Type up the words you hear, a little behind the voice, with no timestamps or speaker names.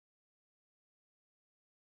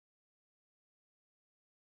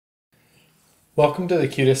Welcome to the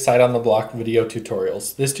cutest site on the block video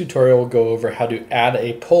tutorials. This tutorial will go over how to add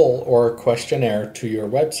a poll or a questionnaire to your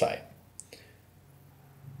website.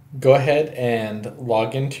 Go ahead and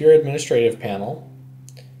log into your administrative panel.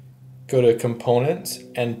 Go to Components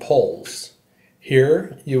and Polls.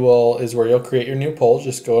 Here is where you'll create your new poll.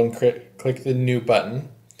 Just go and click the New button.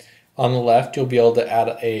 On the left, you'll be able to add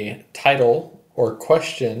a title or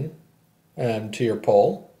question to your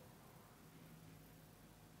poll.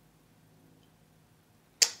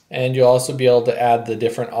 And you'll also be able to add the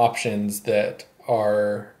different options that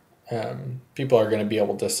people are going to be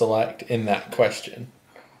able to select in that question.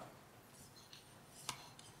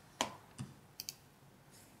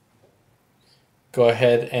 Go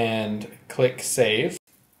ahead and click Save.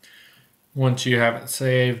 Once you have it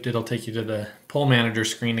saved, it'll take you to the Poll Manager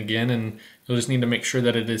screen again, and you'll just need to make sure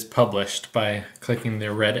that it is published by clicking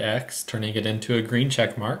the red X, turning it into a green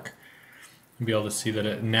check mark. You'll be able to see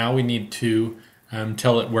that now we need to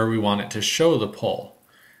tell it where we want it to show the poll.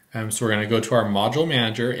 So we're going to go to our Module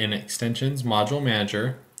Manager in Extensions, Module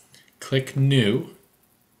Manager, click New,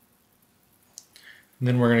 and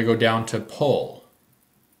then we're going to go down to Poll,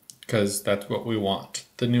 because that's what we want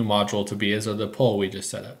the new module to be, is the poll we just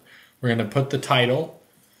set up. We're going to put the title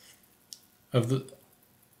of the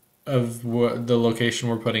location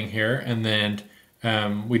we're putting here, and then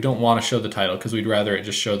we don't want to show the title because we'd rather it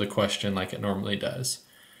just show the question like it normally does.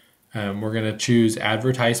 We're going to choose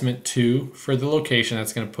Advertisement 2 for the location.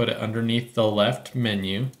 That's going to put it underneath the left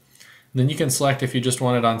menu. And then you can select if you just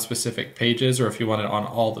want it on specific pages or if you want it on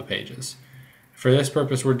all the pages. For this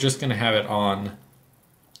purpose, we're just going to have it on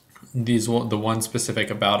the one specific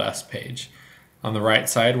About Us page. On the right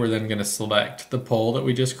side, we're then going to select the poll that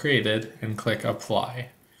we just created and click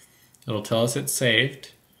Apply. It'll tell us it's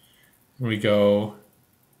saved. And we go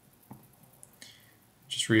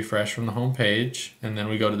just refresh from the home page, and then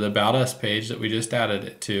we go to the About Us page that we just added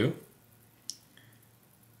it to.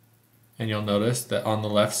 And you'll notice that on the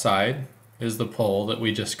left side is the poll that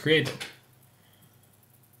we just created.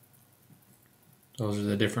 Those are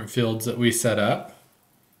the different fields that we set up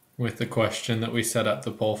with the question that we set up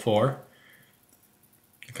the poll for.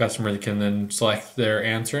 The customer can then select their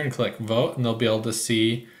answer and click Vote, and they'll be able to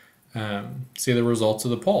see the results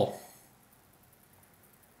of the poll.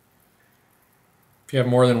 If you have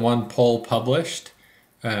more than one poll published,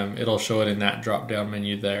 it'll show it in that drop-down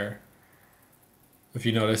menu there. If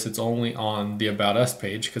you notice, it's only on the About Us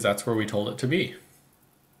page because that's where we told it to be.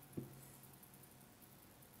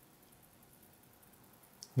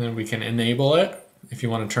 Then we can enable it. If you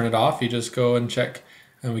want to turn it off, you just go and check.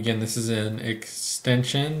 And again, this is in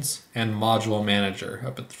Extensions and Module Manager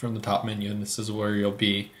up from the top menu, and this is where you'll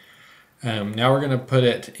be. Now we're going to put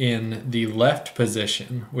it in the left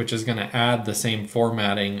position, which is going to add the same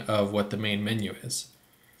formatting of what the main menu is.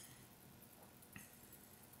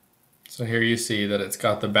 So here you see that it's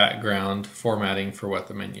got the background formatting for what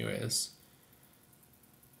the menu is.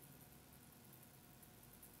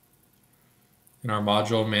 In our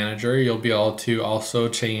Module Manager, you'll be able to also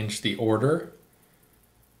change the order.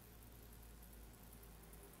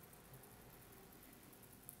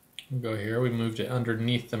 We'll go here, we moved it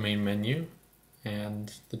underneath the main menu,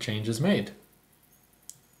 and the change is made.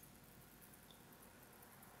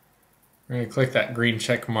 We're going to click that green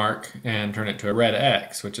check mark and turn it to a red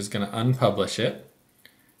X, which is going to unpublish it.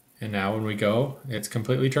 And now when we go, it's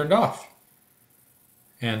completely turned off.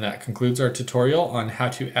 And that concludes our tutorial on how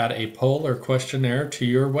to add a poll or questionnaire to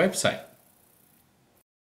your website.